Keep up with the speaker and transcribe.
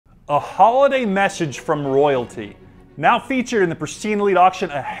A holiday message from royalty. Now featured in the Pristine Elite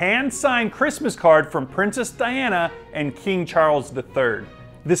auction, a hand-signed Christmas card from Princess Diana and King Charles III.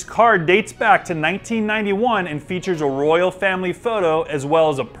 This card dates back to 1991 and features a royal family photo as well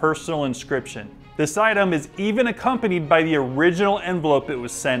as a personal inscription. This item is even accompanied by the original envelope it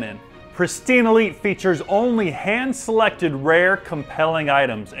was sent in. Pristine Elite features only hand-selected rare, compelling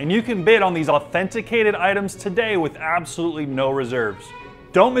items, and you can bid on these authenticated items today with absolutely no reserves.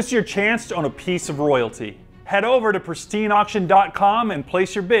 Don't miss your chance to own a piece of royalty. Head over to pristineauction.com and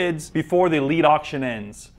place your bids before the Elite auction ends.